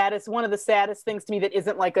the saddest, one of the saddest things to me that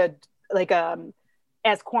isn't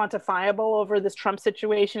as quantifiable over this Trump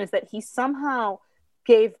situation, is that he somehow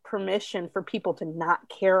gave permission for people to not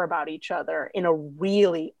care about each other in a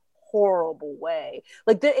really horrible way.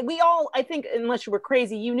 Like we all, I think, unless you were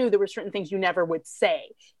crazy, you knew there were certain things you never would say,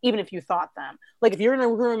 even if you thought them. Like if you're in a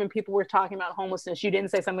room and people were talking about homelessness, you didn't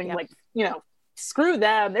say something like, screw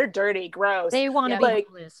them, they're dirty, gross. They want to be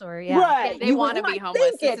homeless, or right. Yeah, they You want to would be not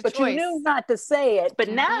homeless. think It's a but choice. you knew not to say it. But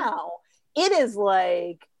Mhm. now it is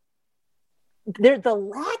like the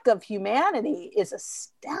lack of humanity is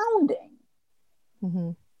astounding.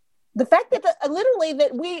 Mm-hmm. The fact that literally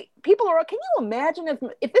that people are, can you imagine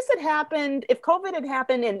if this had happened, if COVID had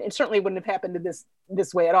happened, and it certainly wouldn't have happened to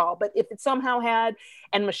this way at all, but if it somehow had,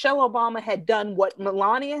 and Michelle Obama had done what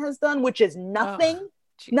Melania has done, which is nothing,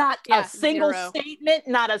 not a single statement,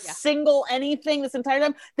 not a single anything this entire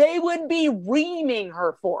time, they would be reaming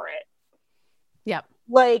her for it. Yep.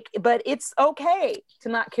 Like, but it's okay to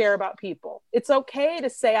not care about people. It's okay to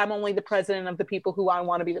say I'm only the president of the people who I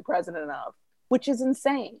want to be the president of, which is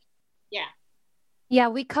insane. Yeah. Yeah,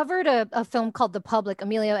 we covered a film called The Public.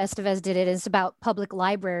 Emilio Estevez did it. It's about public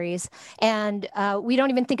libraries. And we don't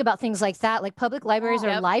even think about things like that. Like public libraries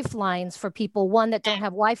are lifelines for people, one, that don't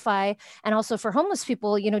have Wi-Fi, and also for homeless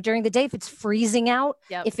people, during the day, if it's freezing out,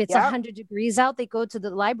 if it's 100 degrees out, they go to the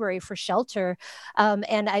library for shelter.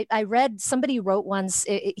 And I read, somebody wrote once,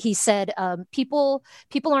 he said, people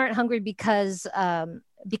aren't hungry because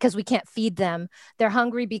we can't feed them. They're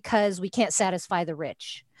hungry because we can't satisfy the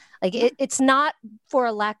rich. Like it's not for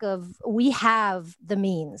a lack of, we have the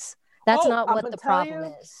means. That's not what the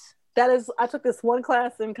problem is. That is, I took this one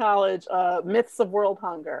class in college, Myths of World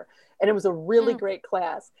Hunger, and it was a really great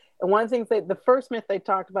class. And one of the things the first myth they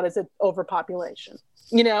talked about is overpopulation,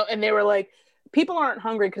 and they were like, people aren't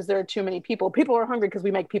hungry because there are too many people. People are hungry because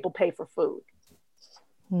we make people pay for food.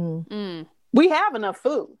 We have enough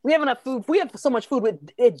food. We have enough food. We have so much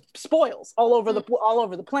food, it spoils all over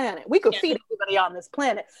the planet. We could feed everybody on this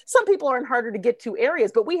planet. Some people are in harder to get to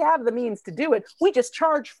areas, but we have the means to do it. We just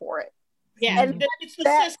charge for it. Yeah, and it's the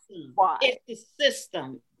system. Why? It's the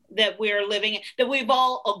system that we're living in, that we've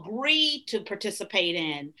all agreed to participate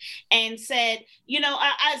in, and said,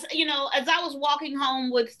 as I was walking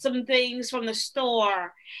home with some things from the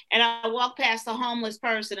store, and I walked past a homeless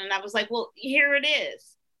person, and I was like, well, here it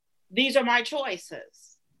is. These are my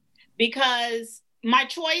choices, because my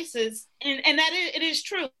choices, and that it is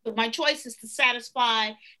true. My choice is to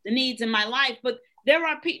satisfy the needs in my life, but then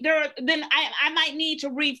I might need to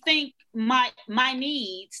rethink my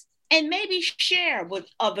needs and maybe share with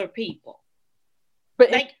other people.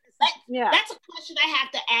 But that's a question I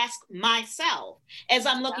have to ask myself as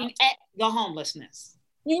I'm looking at the homelessness.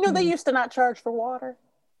 They used to not charge for water.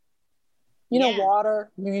 Water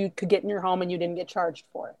you could get in your home and you didn't get charged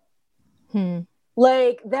for it.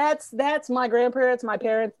 Like that's my grandparents, my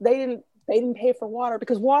parents, they didn't pay for water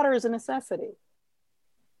because water is a necessity.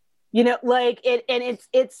 Like it, and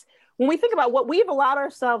it's when we think about what we've allowed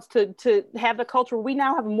ourselves to have the culture, we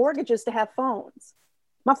now have mortgages to have phones.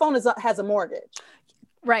 My phone has a mortgage.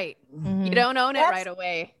 Right. You don't own it right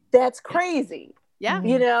away. That's crazy. Yeah.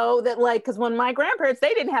 That like, because when my grandparents,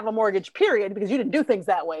 they didn't have a mortgage, period, because you didn't do things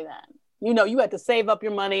that way then. You had to save up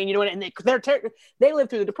your money, and they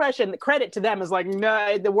lived through the Depression. The credit to them is like,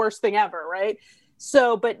 no, the worst thing ever, right?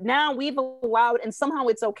 So, but now we've allowed, and somehow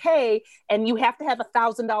it's okay, and you have to have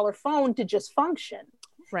 $1,000 phone to just function,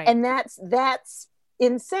 right? And that's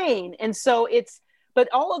insane. And so but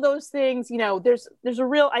all of those things, there's a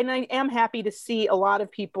real, and I am happy to see a lot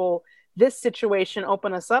of people, this situation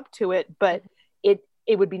open us up to it, but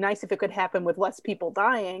it would be nice if it could happen with less people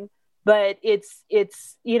dying. But it's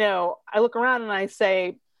I look around and I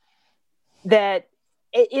say that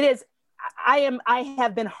it is, I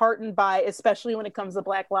have been heartened by, especially when it comes to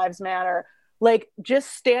Black Lives Matter, like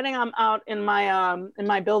just standing out in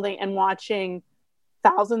my building and watching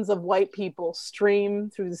thousands of white people stream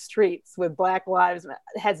through the streets with Black Lives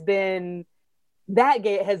has given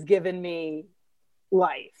me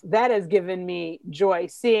life. That has given me joy,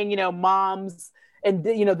 seeing, moms and,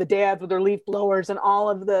 the dads with their leaf blowers and all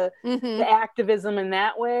of the activism in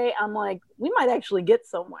that way. I'm like, we might actually get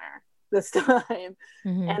somewhere this time.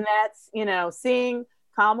 And that's, seeing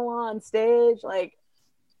Kamala on stage, like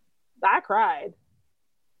I cried,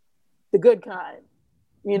 the good kind,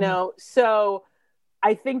 so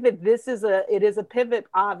I think that it is a pivot.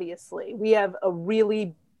 Obviously we have a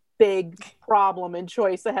really big problem and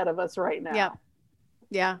choice ahead of us right now.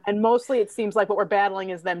 Yeah. And mostly it seems like what we're battling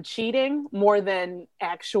is them cheating more than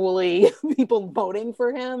actually people voting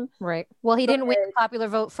for him. Right. Well, he didn't win the popular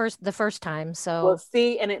vote the first time. So we'll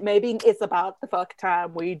see. And it's about the fuck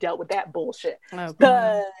time we dealt with that bullshit.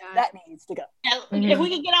 Okay. That needs to go. If we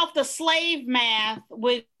could get off the slave math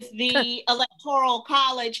with the electoral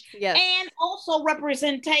college and also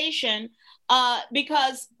representation,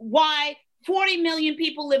 because why 40 million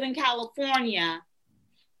people live in California,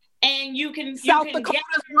 and you can Dakota's get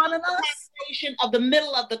running us of the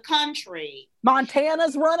middle of the country.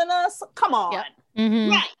 Montana's running us. Come on.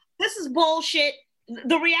 Right. This is bullshit.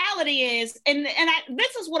 The reality is,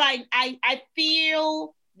 this is what I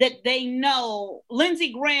feel that they know.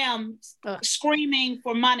 Lindsey Graham screaming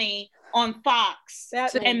for money on Fox.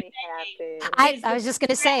 That made and me happy. I was just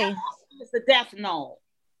gonna say. It's the death knell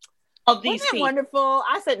of these Wasn't that people. wonderful?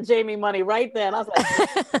 I sent Jamie money right then. I was like,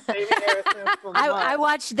 Jamie Harrison from I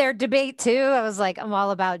watched their debate too. I was like, I'm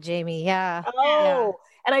all about Jamie. Yeah. Oh,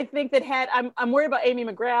 and I think that I'm worried about Amy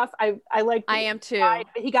McGrath. I like. I am too.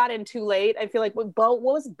 He got in too late. I feel like what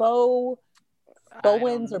was Bo?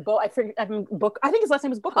 Bowens or Bo? I forget. I think his last name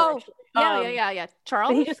was Booker. Oh, actually. yeah. Charles.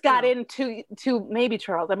 But he just got in too maybe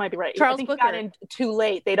Charles. That might be right. Charles I think Booker. he got in too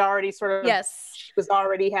late. They'd already sort of Yes. was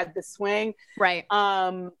already had the swing. Right.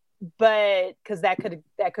 But because that could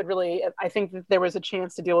really, I think that there was a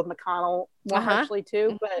chance to deal with McConnell more harshly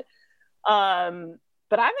too. But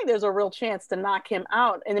I think there's a real chance to knock him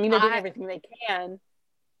out. And I mean, they're doing everything they can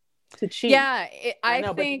to cheat. Yeah, I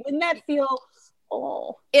know, think. But wouldn't that feel?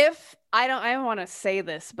 Oh, If I don't want to say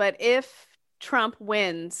this, but if Trump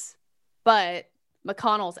wins, but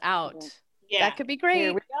McConnell's out, that could be great.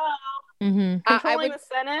 Here we go. Mm-hmm. Controlling the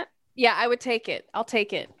Senate. Yeah, I would take it. I'll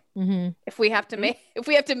take it. Mm-hmm. If we have to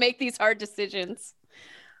make these hard decisions.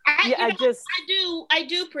 I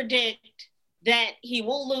do predict that he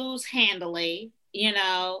will lose handily,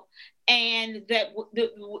 and that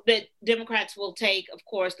that Democrats will take, of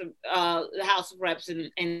course, the House of Reps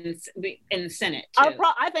and the Senate too.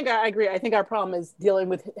 I think I agree. I think our problem is dealing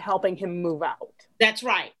with helping him move out. That's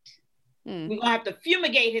right. We're gonna have to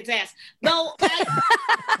fumigate his ass. No,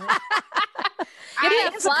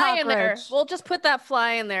 Get that fly in there. We'll just put that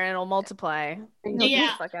fly in there and it'll multiply. Get the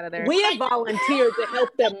fuck out of there. We have volunteered to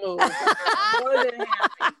help them move. More than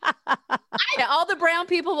happy. Yeah, all the brown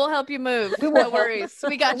people will help you move. No worries.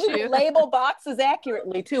 We got We you. label boxes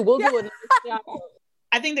accurately too. We'll do a nice job.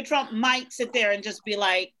 I think that Trump might sit there and just be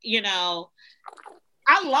like,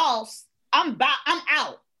 I lost. I'm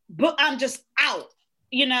out. But I'm just out.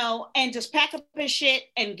 And just pack up his shit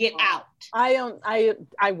and get out. I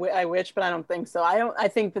wish, but I don't think so. I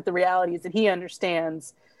think that the reality is that he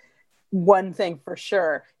understands one thing for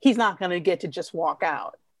sure. He's not going to get to just walk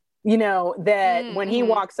out. That when he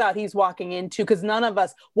walks out, he's walking into, because none of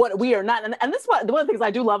us, we are not. And this is one of the things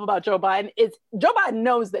I do love about Joe Biden is Joe Biden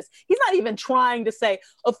knows this. He's not even trying to say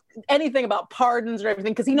anything about pardons or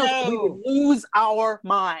everything, because he knows we would lose our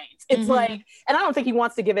minds. It's like, and I don't think he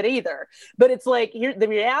wants to give it either, but it's like, the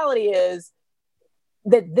reality is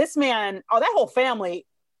that this man, that whole family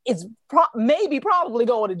is probably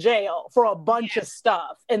going to jail for a bunch of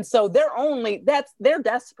stuff. And so they're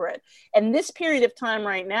desperate. And this period of time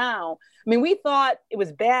right now, I mean, we thought it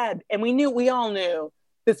was bad, and we all knew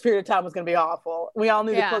this period of time was going to be awful. We all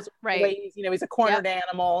knew the close ways, he's a cornered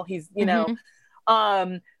animal. He's,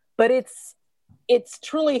 but it's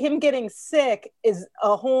truly him getting sick is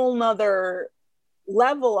a whole nother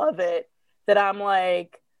level of it that I'm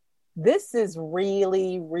like, this is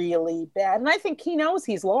really, really bad. And I think he knows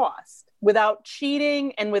he's lost without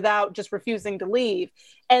cheating and without just refusing to leave.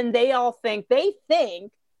 And they think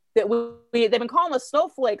that they've been calling us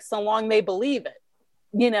snowflakes so long they believe it,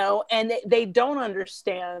 and they don't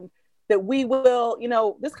understand that we will,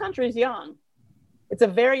 this country is young. It's a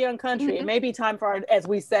very young country. It may be time for as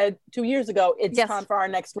we said 2 years ago, it's time for our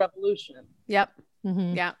next revolution. Yep.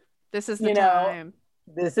 Yeah. This is the time.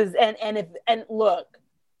 This is, and look,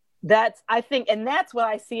 I think that's what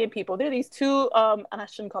I see in people. There are these two, and I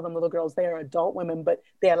shouldn't call them little girls. They are adult women, but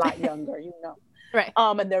they're a lot younger, Right.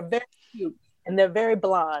 And they're very cute and they're very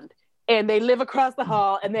blonde, and they live across the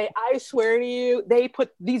hall, and I swear to you, they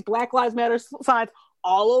put these Black Lives Matter signs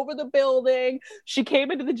all over the building. She came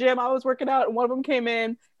into the gym. I was working out, and one of them came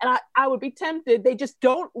in, and I would be tempted. They just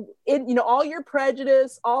don't, all your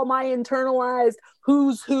prejudice, all my internalized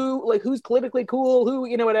who's who, like who's politically cool, who,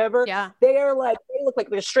 whatever. Yeah. They look like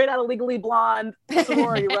they're straight out of Legally Blonde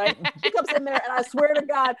sorority, right? She comes in there, and I swear to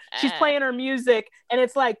God, she's playing her music, and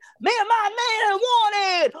it's like, man, my man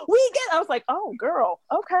wanted. I was like, oh, girl,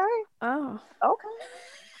 okay. Oh, okay.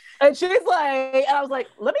 And she's like, and I was like,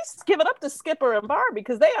 let me give it up to Skipper and Barbie,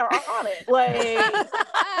 because they are on it. Like,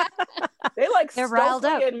 they're riled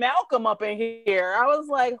up. And Malcolm up in here. I was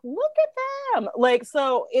like, look at them. Like,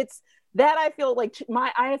 so it's that I feel like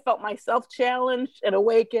I have felt myself challenged and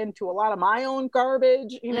awakened to a lot of my own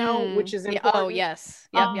garbage, which is important. Oh, yes.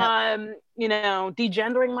 Yep.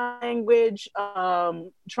 Degendering my language,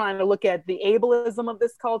 trying to look at the ableism of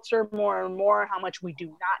this culture more and more, how much we do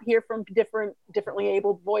not hear from differently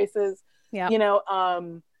abled voices. Yeah.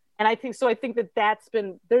 And I think that's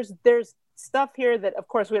been, there's stuff here that of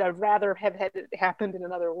course we'd rather have had it happened in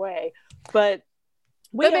another way, but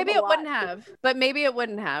maybe it wouldn't have.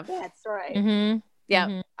 That's right. Mm-hmm. Yeah.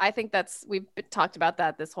 Mm-hmm. I think we've talked about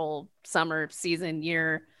that this whole summer season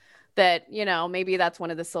year, that, maybe that's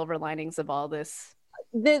one of the silver linings of all this.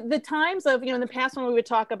 the times of, in the past when we would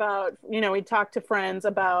talk about, we'd talk to friends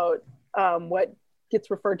about what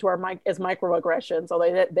gets referred to as microaggressions,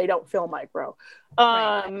 although they don't feel micro.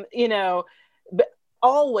 Right. But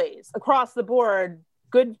always across the board,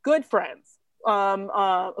 good friends who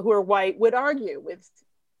are white would argue with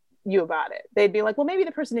you about it. They'd be like, well, maybe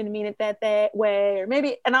the person didn't mean it that way, or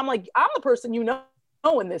maybe, and I'm like, I'm the person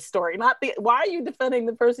in this story, why are you defending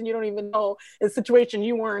the person you don't even know in a situation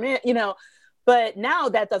you weren't in, but now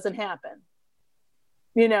that doesn't happen,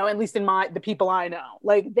 at least in the people I know,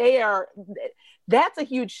 like that's a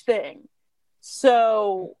huge thing.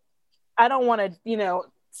 So I don't want to,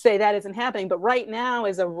 say that isn't happening, but right now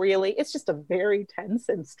is it's just a very tense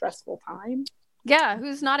and stressful time. Yeah,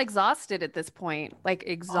 who's not exhausted at this point? Like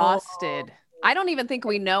exhausted. I don't even think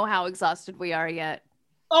we know how exhausted we are yet.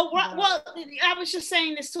 Oh, well, I was just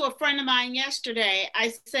saying this to a friend of mine yesterday.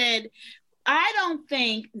 I said, I don't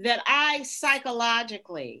think that I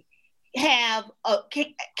psychologically can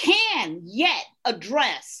yet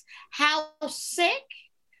address how sick,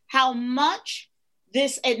 how much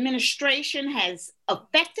this administration has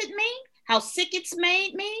affected me, how sick it's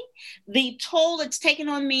made me, the toll it's taken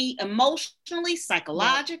on me emotionally,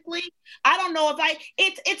 psychologically. I don't know if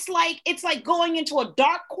it's like going into a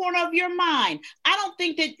dark corner of your mind. I don't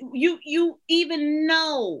think that you even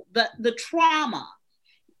know the trauma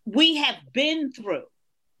we have been through.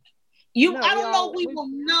 I don't know. We will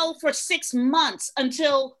know for 6 months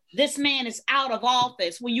until this man is out of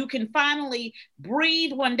office, when you can finally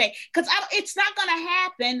breathe one day. Because it's not going to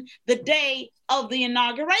happen the day of the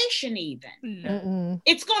inauguration. Even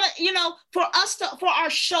it's going to, for our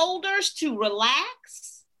shoulders to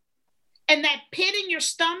relax, and that pit in your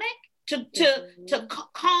stomach to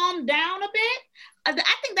calm down a bit. I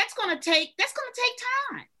think that's going to take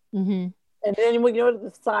time. Mm-hmm. And then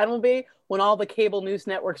the sign will be when all the cable news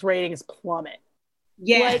networks ratings plummet.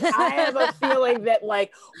 Yeah. Like, I have a feeling that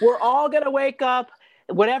we're all going to wake up,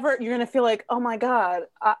 whatever, you're going to feel like, oh my God,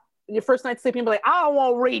 your first night sleeping, you'll be like, I don't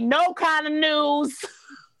want to read no kind of news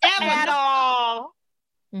at all.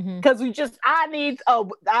 Because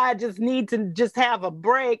I just need to just have a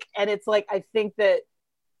break. And it's like, I think that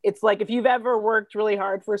it's like, if you've ever worked really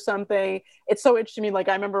hard for something, it's so interesting to me. Like,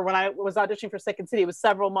 I remember when I was auditioning for Second City, it was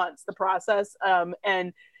several months, the process. And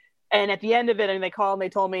at the end of it, and they called and they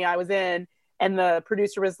told me I was in, and the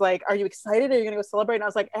producer was like, are you excited? Are you going to go celebrate? And I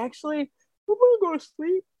was like, actually, I'm going to go to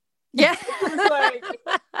sleep. Yeah.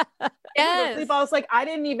 Yes. I was like, I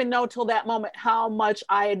didn't even know till that moment how much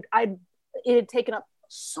it had taken up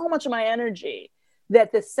so much of my energy,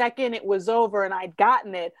 that the second it was over and I'd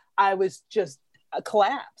gotten it, I was just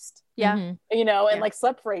collapsed. Yeah. And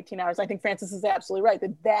slept for 18 hours. I think Frances is absolutely right,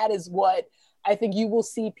 that is what I think you will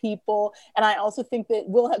see people. And I also think that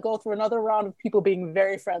we'll go through another round of people being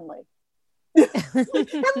very friendly. Hello,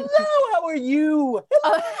 how are you?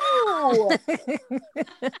 Hello.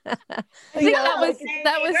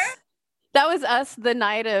 That was us the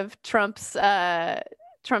night of Trump's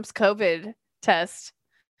COVID test.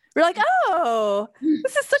 We're like, oh,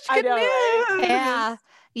 this is such good news. Right?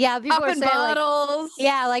 Yeah, people Popping are saying bottles.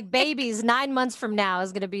 Like babies. 9 months from now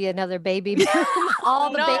is going to be another baby.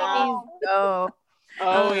 All the babies. Oh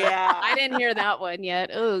yeah. I didn't hear that one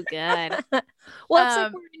yet. Oh God. Well, it's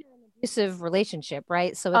like we're in an abusive relationship,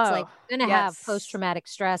 right? So it's like you're going to have post-traumatic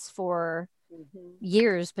stress for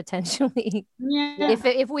years potentially. Yeah.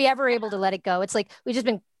 If we ever able to let it go, it's like we've just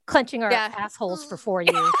been clenching our assholes for 4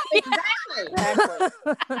 years. Exactly.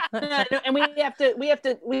 And we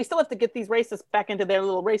still have to get these racists back into their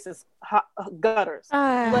little racist gutters.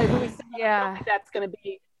 I don't think that's going to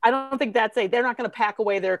be. I don't think they're not going to pack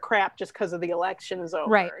away their crap just because of the election is over.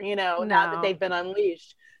 Right. Now that they've been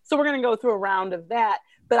unleashed. So we're going to go through a round of that.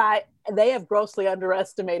 But they have grossly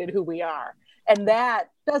underestimated who we are, and that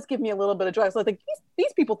does give me a little bit of joy. So I think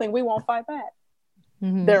these people think we won't fight back.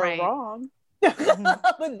 They're wrong. But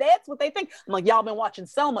that's what they think. I'm like, y'all been watching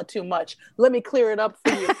Selma too much. Let me clear it up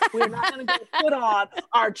for you. We're not going to put on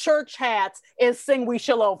our church hats and sing "We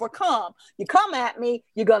Shall Overcome." You come at me,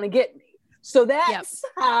 you're going to get me. So that's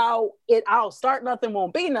how I'll start nothing,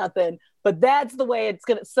 won't be nothing. But that's the way it's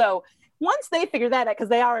going to. So once they figure that out, because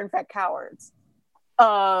they are in fact cowards,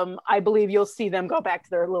 I believe you'll see them go back to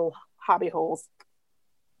their little hobby holes.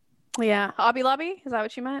 Yeah, Hobby Lobby, is that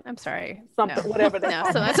what you meant? I'm sorry. Whatever they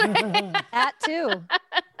so that's right. That too.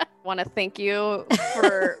 Want to thank you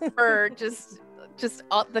for just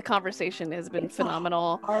all, the conversation has been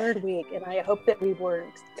phenomenal. Hard week, and I hope that we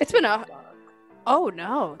weren't. It's been perfect.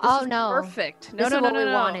 No, we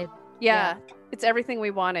wanted. Yeah. It's everything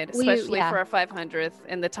we wanted, especially for our 500th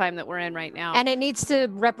and the time that we're in right now. And it needs to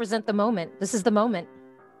represent the moment. This is the moment.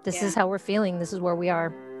 This Yeah. is how we're feeling. This is where we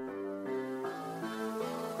are.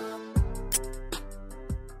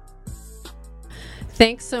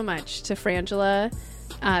 Thanks so much to Frangela.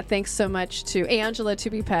 Thanks so much to Angela to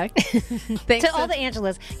be pecked. Thanks To all the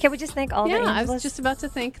Angelas. Can we just thank all the Yeah, Angelas? I was just about to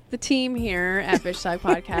thank the team here at Bitch Talk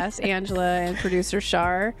Podcast, Angela and producer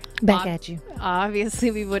Shar. Back at you. Obviously,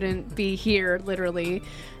 we wouldn't be here literally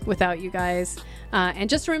without you guys. And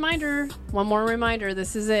just a reminder, one more reminder,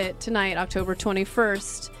 this is it. Tonight, October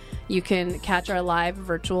 21st, you can catch our live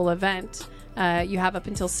virtual event. You have up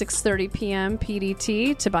until 6:30 p.m.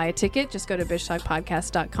 PDT to buy a ticket. Just go to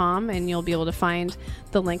bitchtalkpodcast.com and you'll be able to find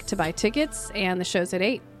the link to buy tickets, and the show's at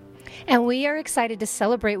 8. And we are excited to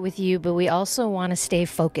celebrate with you, but we also want to stay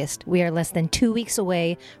focused. We are less than 2 weeks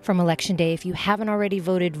away from Election Day. If you haven't already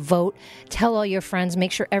voted, vote. Tell all your friends.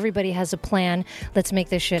 Make sure everybody has a plan. Let's make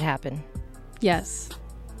this shit happen. Yes.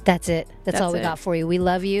 That's it. That's all we it. got for you. We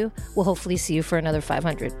love you. We'll hopefully see you for another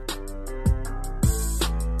 500.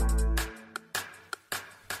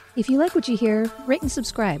 If you like what you hear, rate and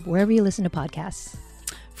subscribe wherever you listen to podcasts.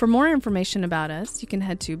 For more information about us, you can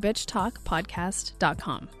head to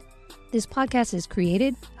bitchtalkpodcast.com. This podcast is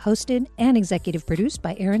created, hosted, and executive produced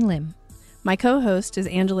by Aaron Lim. My co-host is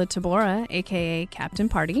Angela Tabora, aka Captain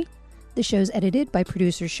Party. The show's edited by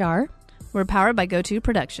producer Shar. We're powered by GoTo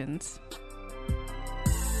Productions.